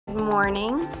Good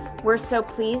morning. We're so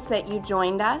pleased that you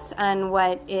joined us on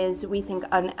what is, we think,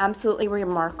 an absolutely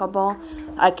remarkable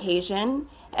occasion.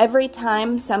 Every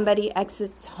time somebody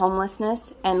exits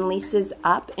homelessness and leases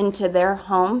up into their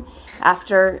home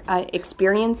after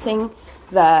experiencing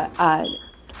the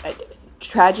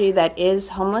tragedy that is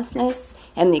homelessness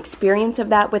and the experience of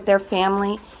that with their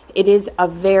family, it is a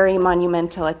very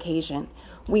monumental occasion.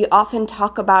 We often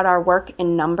talk about our work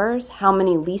in numbers, how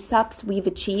many lease-ups we've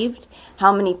achieved,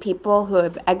 how many people who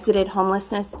have exited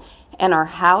homelessness and are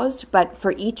housed, but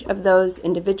for each of those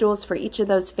individuals, for each of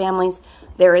those families,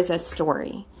 there is a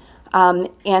story.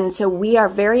 And so we are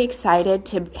very excited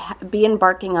to be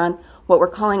embarking on what we're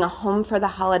calling a Home for the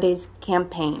Holidays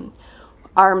campaign.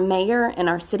 Our mayor and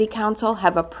our city council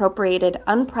have appropriated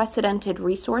unprecedented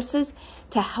resources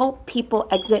to help people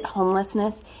exit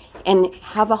homelessness and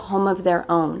have a home of their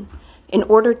own. In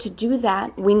order to do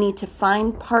that, we need to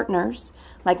find partners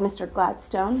like Mr.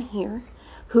 Gladstone here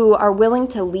who are willing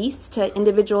to lease to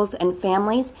individuals and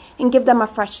families and give them a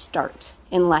fresh start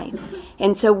in life.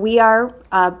 And so we are,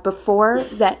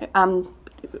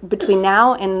 between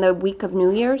now and the week of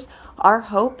New Year's, our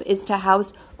hope is to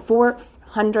house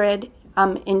 400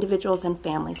 individuals and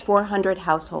families, 400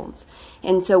 households.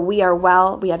 And so we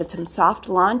had some soft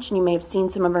launch, and you may have seen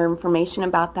some of our information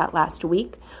about that last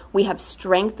week. We have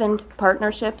strengthened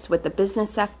partnerships with the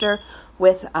business sector,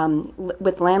 with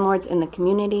landlords in the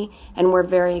community, and we're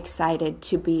very excited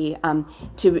to be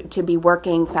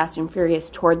working fast and furious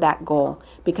toward that goal,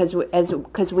 because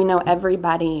we know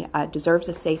everybody deserves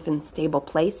a safe and stable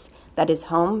place that is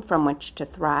home from which to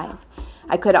thrive.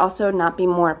 I could also not be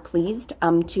more pleased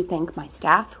to thank my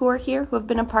staff who are here, who have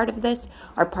been a part of this,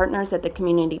 our partners at the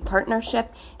Community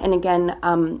Partnership, and again,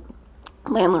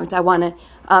 landlords. I want to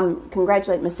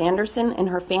congratulate Ms. Anderson and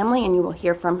her family, and you will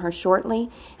hear from her shortly.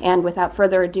 And without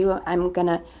further ado, I'm going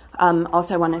to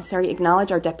also I want to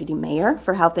acknowledge our Deputy Mayor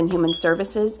for Health and Human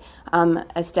Services,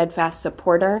 a steadfast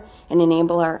supporter and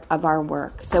enabler of our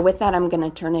work. So with that, I'm going to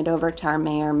turn it over to our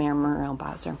Mayor Muriel.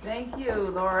 Thank you,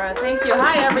 Laura. Thank you.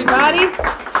 Hi, everybody.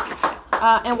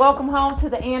 And welcome home to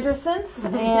the Andersons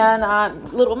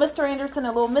and little Mr. Anderson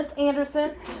and little Miss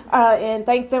Anderson, and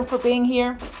thank them for being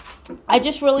here. I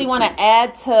just really want to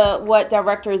add to what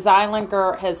Director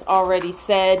Zeilinger has already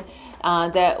said,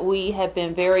 that we have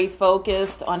been very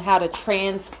focused on how to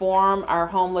transform our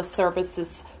homeless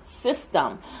services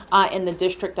system in the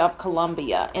District of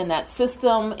Columbia. And that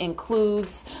system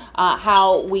includes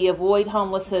how we avoid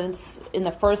homelessness in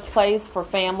the first place for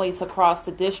families across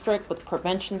the district with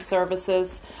prevention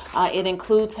services. It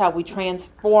includes how we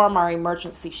transform our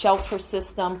emergency shelter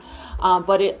system,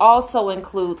 but it also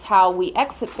includes how we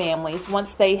exit families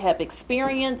once they have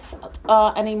experienced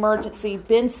an emergency,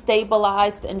 been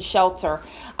stabilized in shelter.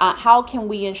 How can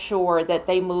we ensure that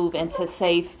they move into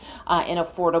safe and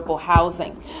affordable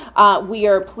housing? We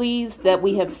are pleased that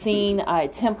we have seen a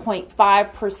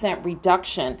 10.5%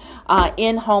 reduction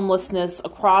in homelessness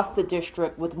across the district,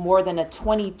 with more than a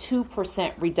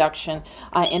 22% reduction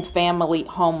in family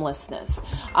homelessness.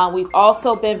 We've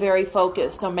also been very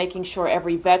focused on making sure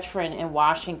every veteran in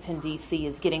Washington, D.C.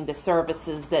 is getting the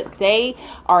services that they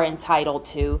are entitled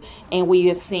to, and we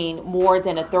have seen more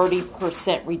than a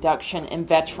 30% reduction in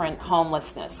veteran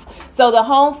homelessness. So the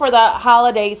Home for the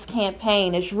Holidays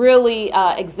campaign is really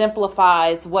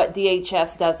exemplifies what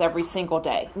DHS does every single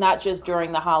day, not just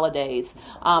during the holidays,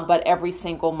 but every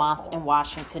single month in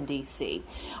Washington, D.C.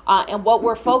 And what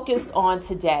we're focused on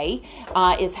today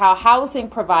is how housing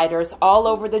providers all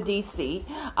over the D.C.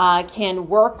 Can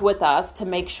work with us to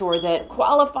make sure that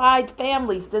qualified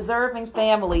families, deserving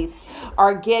families,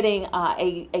 are getting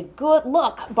a good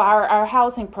look by our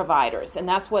housing providers. And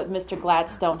that's what Mr.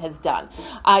 Gladstone has done.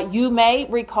 You may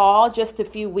recall just a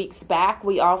few weeks back,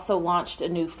 we also launched a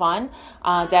new fund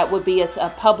that would be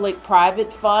a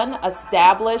public-private fund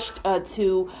established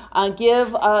to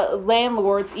give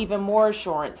landlords even more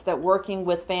assurance that working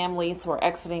with families who are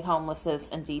exiting homelessness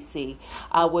in D.C.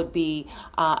 Would be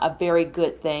a very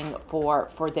good thing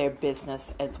for their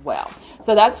business as well.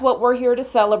 So that's what we're here to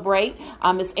celebrate.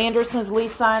 Ms. Anderson's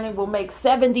lease signing will make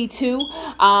 72,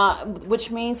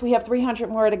 which means we have 300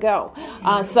 more to go.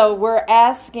 So we're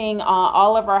asking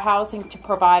all of our housing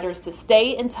providers to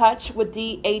stay in touch with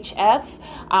DHS.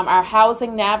 Our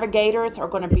housing navigators are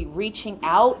going to be reaching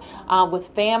out with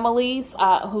families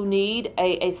who need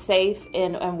a safe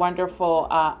and wonderful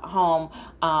home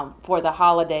for the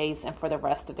holidays and for the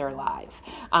rest of their lives.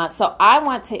 So I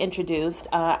want to introduce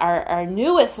our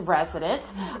newest resident,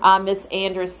 Miss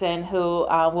Anderson, who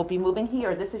will be moving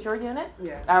here. This is your unit?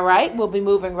 Yeah. All right. We'll be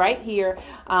moving right here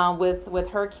with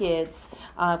her kids.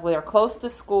 They're close to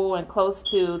school and close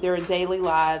to their daily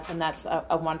lives, and that's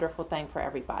a wonderful thing for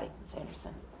everybody. Ms.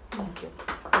 Anderson. Thank you.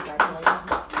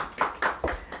 Congratulations.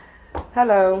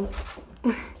 Hello.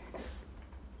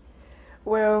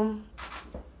 Well,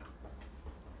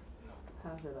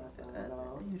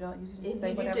 You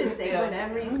Say whatever you feel.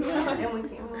 And we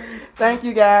can thank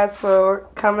you guys for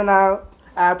coming out.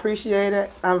 I appreciate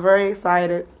it. I'm very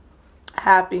excited,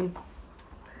 happy.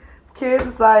 Kids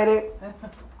excited.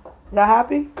 Y'all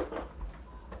happy?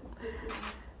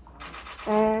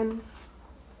 And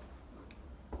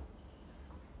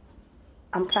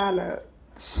I'm kind of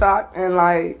shocked and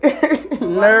like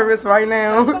nervous right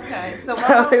now. Okay, so why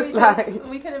So don't it's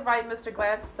we can invite Mr.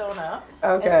 Gladstone up.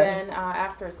 Okay. And then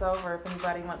after it's over, if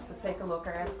anybody wants to take a look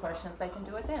or ask questions, they can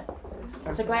do it then.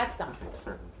 Mr. Gladstone.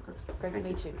 Great to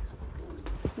meet you.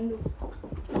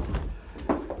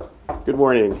 Good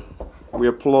morning. We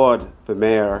applaud the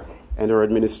mayor and her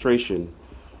administration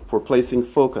for placing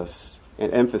focus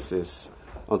and emphasis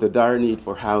on the dire need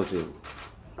for housing.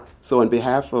 So on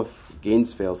behalf of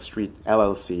Gainesville Street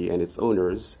LLC and its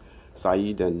owners,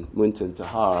 Saeed and Muntan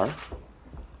Tahar,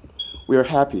 we are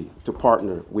happy to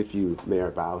partner with you,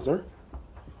 Mayor Bowser,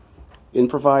 in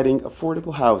providing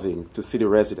affordable housing to city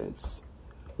residents.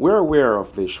 We're aware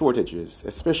of the shortages,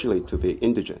 especially to the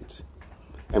indigent,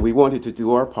 and we wanted to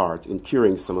do our part in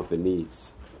curing some of the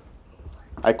needs.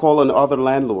 I call on other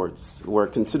landlords who are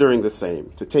considering the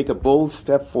same to take a bold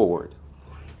step forward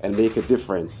and make a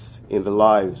difference in the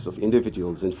lives of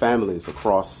individuals and families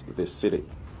across this city.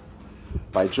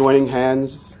 By joining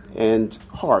hands and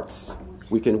hearts,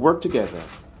 we can work together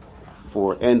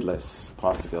for endless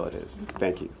possibilities.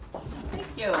 Thank you. Thank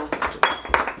you.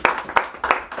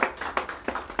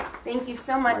 Thank you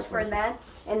so much for that.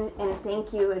 And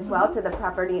thank you as well to the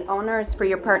property owners for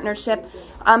your partnership.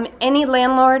 Any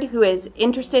landlord who is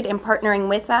interested in partnering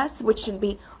with us, which should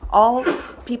be all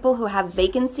people who have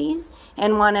vacancies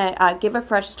and want to give a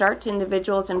fresh start to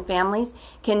individuals and families,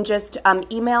 can just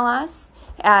email us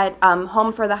at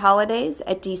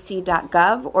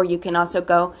homefortheholidays@dc.gov, or you can also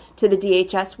go to the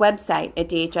DHS website at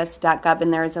dhs.gov,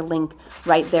 and there is a link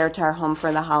right there to our Home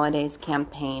for the Holidays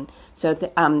campaign. So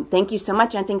thank you so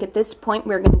much. I think at this point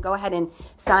we're going to go ahead and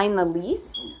sign the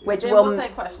lease, which Then will we'll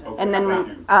take questions. and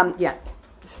then yes.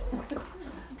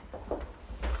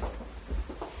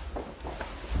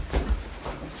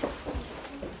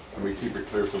 Can we keep it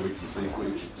clear so we can see,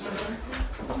 please?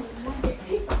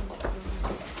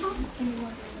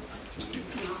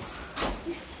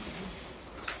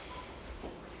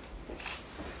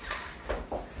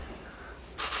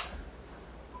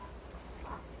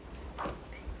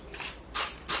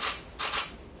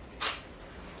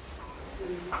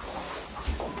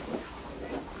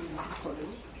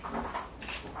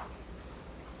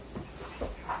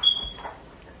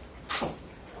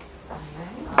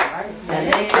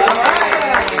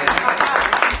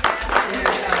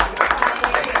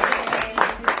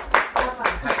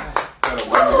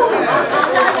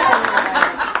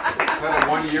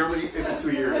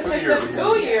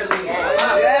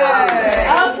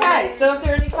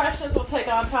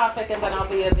 And then I'll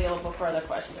be available for other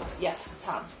questions. Yes,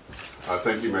 Tom.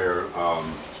 Thank you, Mayor.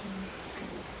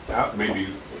 Maybe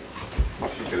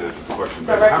she can answer the question.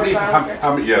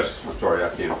 How many? Yes. I'm sorry, I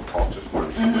can't talk just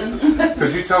one.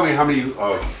 Could you tell me how many?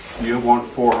 You want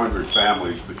 400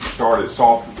 families, but you started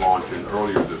soft launching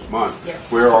earlier this month. Yes.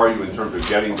 Where are you in terms of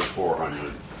getting the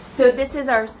 400? So this is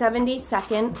our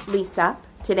 72nd lease up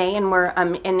today, and we're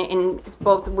in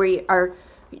both our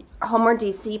Homeward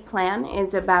DC plan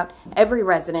is about every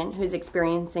resident who's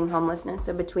experiencing homelessness.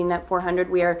 So between that 400,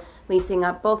 we are leasing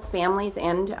up both families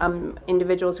and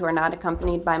individuals who are not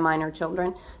accompanied by minor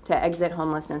children to exit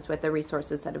homelessness with the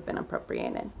resources that have been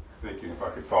appropriated. Thank you. If I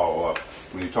could follow up.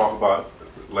 When you talk about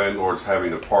landlords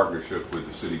having a partnership with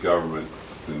the city government,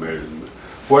 the mayor,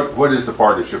 what is the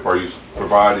partnership? Are you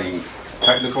providing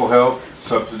technical help,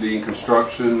 subsidying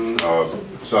construction,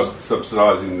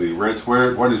 subsidizing the rents?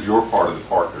 What is your part of the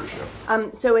partnership?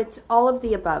 So it's all of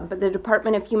the above, but the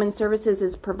Department of Human Services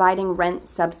is providing rent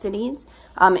subsidies.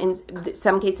 In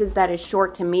some cases, that is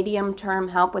short to medium term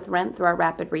help with rent through our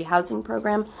rapid rehousing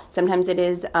program. Sometimes it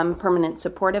is permanent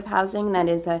supportive housing. That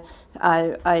is a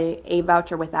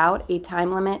voucher without a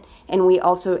time limit. And we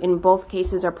also, in both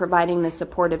cases, are providing the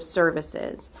supportive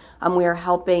services. We are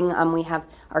helping, we have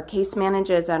our case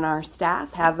managers and our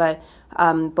staff have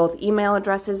both email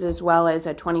addresses as well as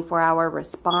a 24-hour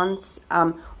response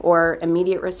or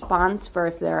immediate response for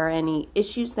if there are any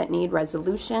issues that need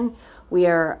resolution. We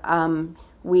are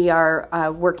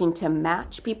working to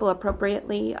match people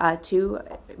appropriately to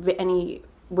any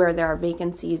where there are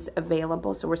vacancies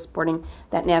available. So we're supporting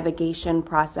that navigation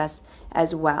process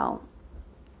as well.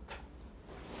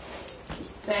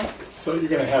 Sam? So you're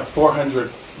going to have 400,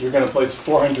 you're going to place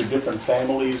 400 different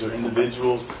families or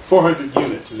individuals, 400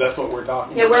 units. Is that what we're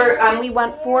talking about? We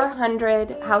want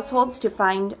 400 households to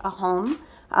find a home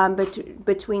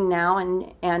between now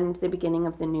and the beginning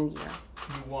of the new year.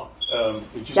 You want,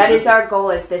 that is our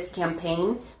goal as this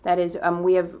campaign. That is,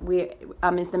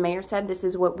 as the mayor said, this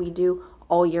is what we do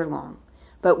all year long.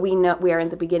 But we know we are at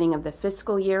the beginning of the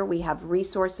fiscal year. We have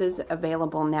resources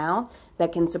available now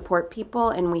that can support people,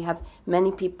 and we have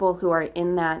many people who are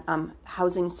in that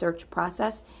housing search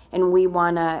process. And we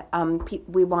wanna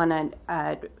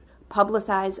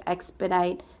publicize,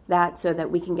 expedite that so that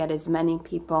we can get as many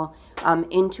people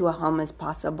into a home as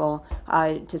possible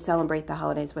to celebrate the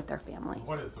holidays with their families.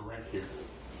 What is the rent here?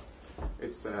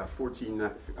 It's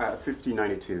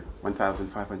 $1,592, $1,592.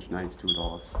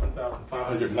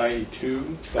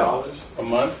 $1,592 a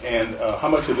month, and how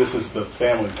much of this is the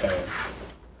family paying?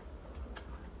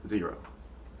 $0.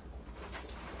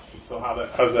 So how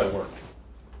does that work?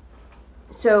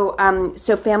 So,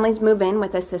 families move in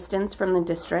with assistance from the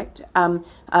district.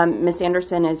 Ms.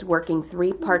 Anderson is working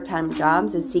 3 part-time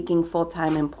jobs, is seeking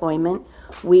full-time employment.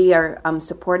 We are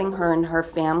supporting her and her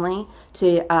family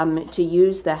to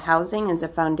use the housing as a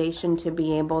foundation to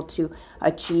be able to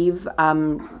achieve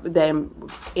the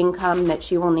income that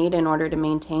she will need in order to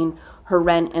maintain her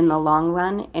rent in the long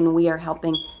run. And we are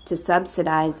helping to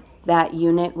subsidize that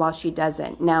unit while she does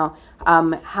it. Now,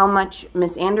 how much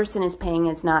Ms. Anderson is paying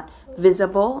is not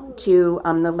visible to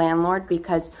the landlord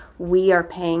because we are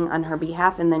paying on her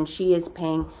behalf, and then she is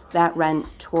paying that rent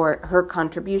toward her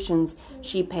contributions.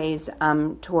 She pays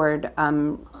toward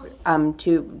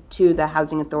to the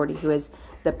housing authority, who is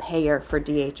the payer for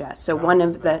DHS. So one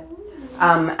of the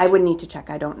I would need to check.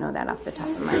 I don't know that off the top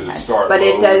of my head. But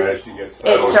it does.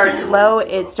 It starts low.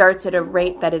 It starts at a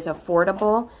rate that is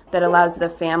affordable, that allows the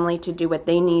family to do what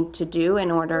they need to do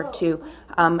in order to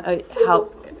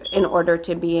help, in order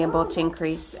to be able to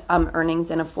increase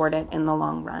earnings and afford it in the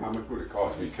long run. How much would it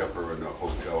cost if you kept her in a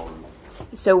hotel room?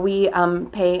 So we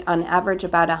pay on average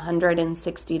about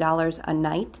 $160 a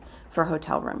night for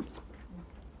hotel rooms.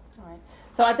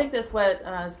 So I think that's what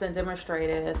has been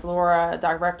demonstrated, as Laura,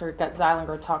 Director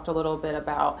Zeilinger, talked a little bit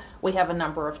about. We have a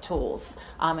number of tools,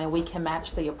 and we can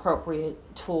match the appropriate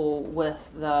tool with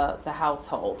the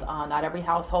household. Not every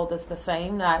household is the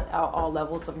same. Not all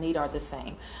levels of need are the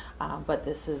same. But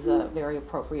this is a very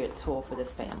appropriate tool for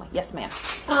this family. Yes, ma'am.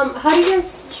 How do you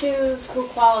guys choose who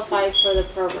qualifies for the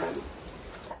program?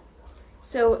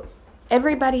 So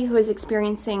everybody who is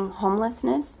experiencing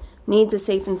homelessness needs a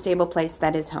safe and stable place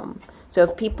that is home. So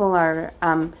if people are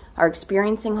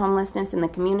experiencing homelessness in the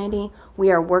community, we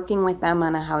are working with them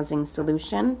on a housing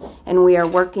solution, and we are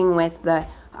working with the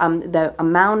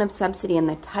amount of subsidy and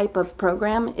the type of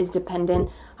program is dependent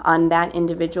on that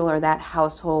individual or that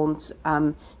household's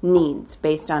needs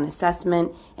based on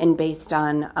assessment and based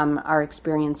on our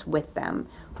experience with them.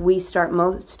 We start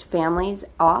most families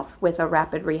off with a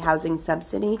rapid rehousing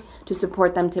subsidy to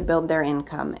support them to build their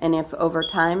income, and if over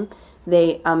time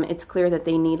it's clear that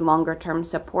they need longer-term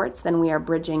supports, then we are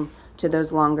bridging to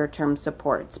those longer-term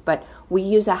supports. But we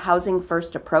use a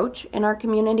housing-first approach in our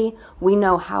community. We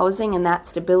know housing and that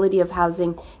stability of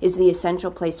housing is the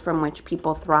essential place from which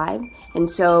people thrive. And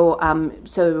so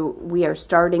we are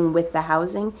starting with the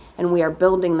housing, and we are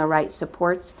building the right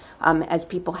supports as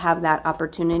people have that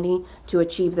opportunity to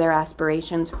achieve their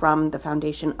aspirations from the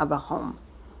foundation of a home.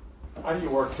 How do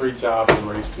you work 3 jobs and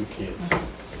raise 2 kids?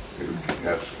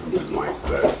 Yes, like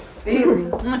that. Easy.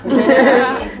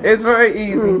 It's very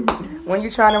easy. When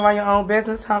you're trying to run your own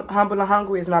business, Humble and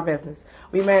Hungry is my business.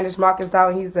 We manage Marcus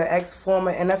Dow. He's an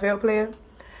ex-former NFL player.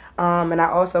 And I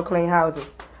also clean houses.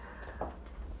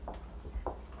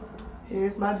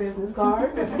 Here's my business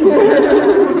card.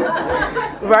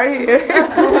 Right here.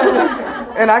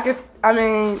 And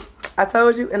I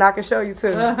told you, and I can show you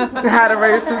too, how to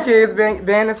raise 2 kids,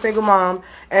 being a single mom.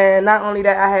 And not only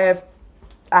that,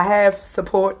 I have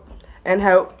support and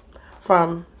help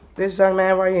from this young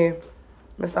man right here,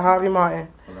 Mr. Harvey Martin.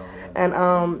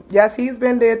 And yes, he's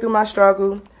been there through my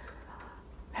struggle,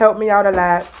 helped me out a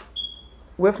lot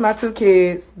with my 2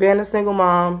 kids, being a single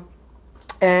mom,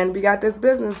 and we got this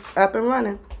business up and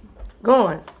running,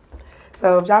 going.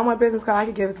 So if y'all want a business card, I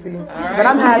can give it to you. Right. But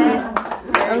I'm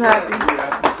happy. I'm happy.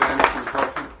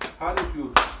 How did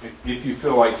you, if you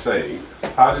feel like saying,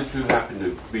 how did you happen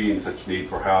to be in such need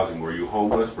for housing? Were you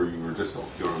homeless? Were you just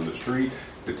on the street?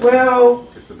 It's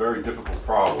a very difficult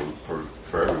problem for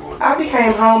everyone. I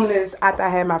became homeless after I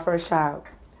had my first child.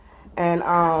 And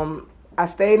I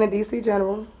stayed in the DC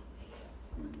General.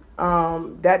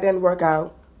 That didn't work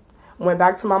out. Went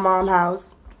back to my mom's house.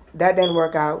 That didn't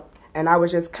work out. And I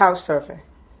was just couch surfing,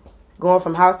 going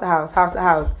from house to house, house to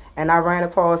house. And I ran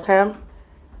across him,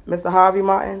 Mr. Harvey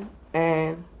Martin,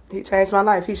 and he changed my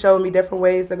life. He showed me different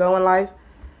ways to go in life,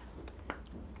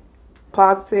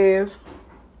 positive,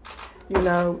 you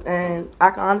know, and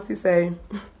I can honestly say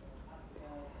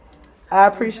I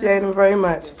appreciate him very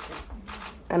much.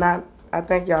 And I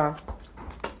thank y'all.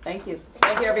 Thank you.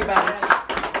 Thank you, everybody.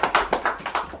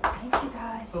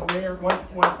 So, Mayor, one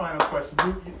final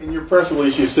question. In your press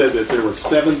release, you said that there were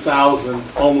 7,000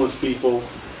 homeless people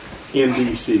in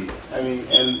D.C. I mean,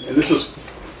 and this was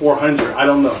 400. I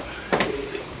don't know.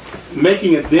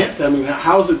 Making a dent, I mean,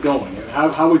 how's it going?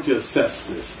 How would you assess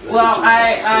this? Well,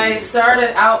 I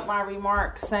started out my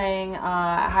remarks saying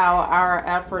how our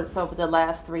efforts over the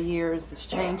last 3 years is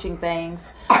changing things.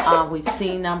 We've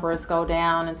seen numbers go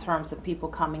down in terms of people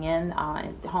coming in,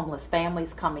 homeless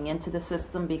families coming into the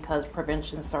system because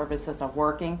prevention services are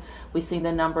working. We've seen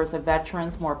the numbers of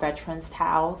veterans, more veterans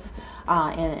housed,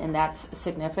 and that's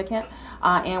significant.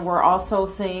 And we're also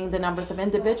seeing the numbers of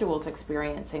individuals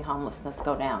experiencing homelessness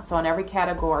go down. So in every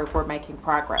category, we're making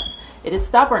progress. It is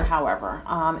stubborn, however,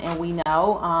 and we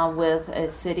know with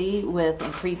a city with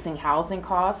increasing housing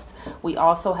costs, we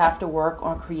also have to work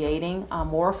on creating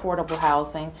more affordable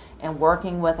housing and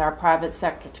working with our private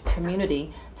sector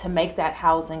community to make that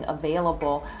housing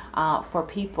available for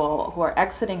people who are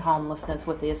exiting homelessness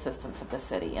with the assistance of the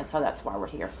city. And so that's why we're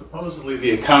here. Supposedly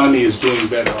the economy is doing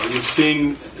better. Are you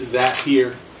seeing that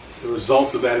here? The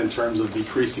results of that in terms of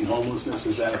decreasing homelessness,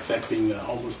 is that affecting the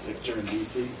homeless picture in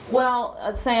D.C.?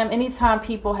 Well, Sam, anytime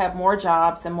people have more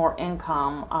jobs and more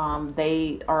income,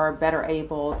 they are better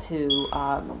able to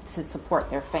support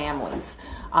their families.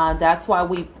 That's why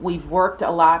we've worked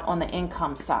a lot on the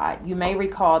income side. You may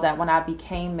recall that when I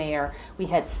became mayor, we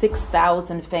had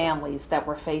 6,000 families that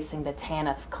were facing the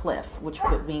TANF cliff, which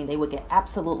would mean they would get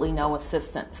absolutely no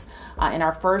assistance. In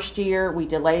our first year, we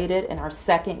delayed it. In our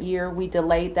second year, we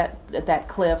delayed that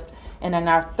cliff. And in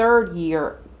our third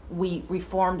year, we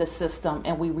reformed the system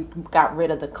and we got rid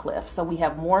of the cliff. So we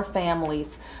have more families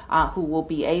who will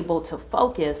be able to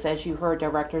focus, as you heard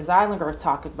Director Zeilinger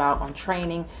talk about, on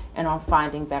training and on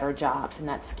finding better jobs, and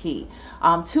that's key.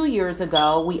 2 years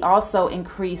ago, we also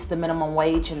increased the minimum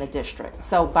wage in the district.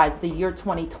 So by the year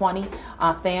 2020,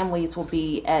 families will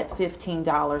be at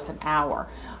 $15 an hour.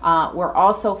 We're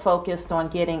also focused on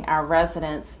getting our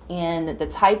residents in the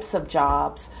types of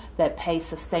jobs that pay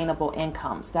sustainable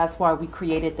incomes. That's why we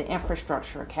created the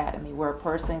Infrastructure Academy, where a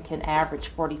person can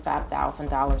average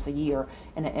 $45,000 a year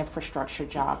in an infrastructure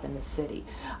job in the city.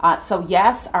 So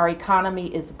yes, our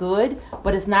economy is good,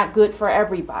 but it's not good for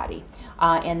everybody.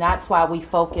 And that's why we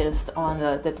focused on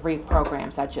the 3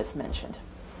 programs I just mentioned.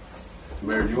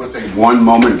 Mayor, do you want to take one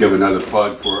moment and give another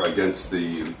plug against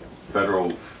the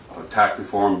federal tax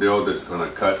reform bill that's going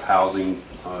to cut housing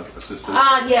assistance?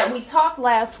 Yeah, we talked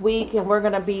last week, and we're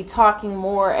going to be talking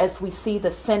more as we see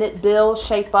the Senate bill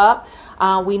shape up.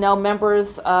 We know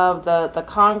members of the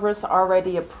Congress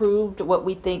already approved what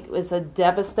we think is a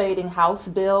devastating House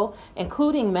bill,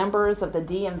 including members of the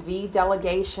DMV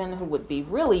delegation who would be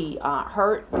really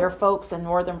hurt. Their folks in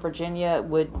Northern Virginia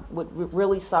would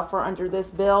really suffer under this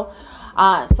bill.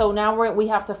 So now we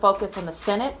have to focus on the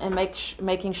Senate and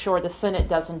making sure the Senate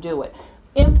doesn't do it.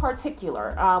 In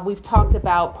particular, we've talked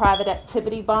about private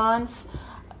activity bonds,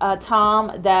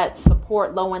 Tom, that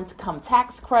support low-income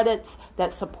tax credits,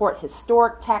 that support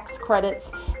historic tax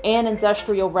credits, and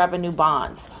industrial revenue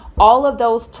bonds. All of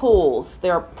those tools,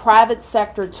 they're private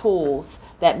sector tools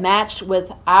that matched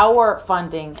with our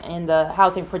funding in the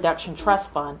Housing Production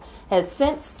Trust Fund has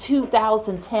since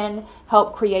 2010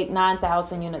 helped create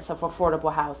 9,000 units of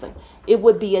affordable housing. It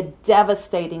would be a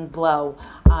devastating blow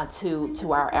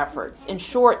to our efforts. In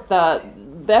short, the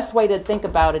best way to think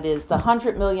about it is the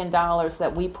 $100 million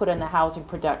that we put in the Housing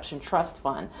Production Trust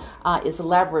Fund is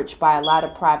leveraged by a lot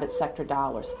of private sector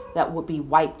dollars that would be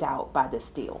wiped out by this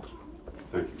deal.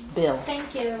 Thank you. Bill.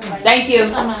 Thank you, everybody. Thank you.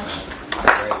 So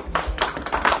much.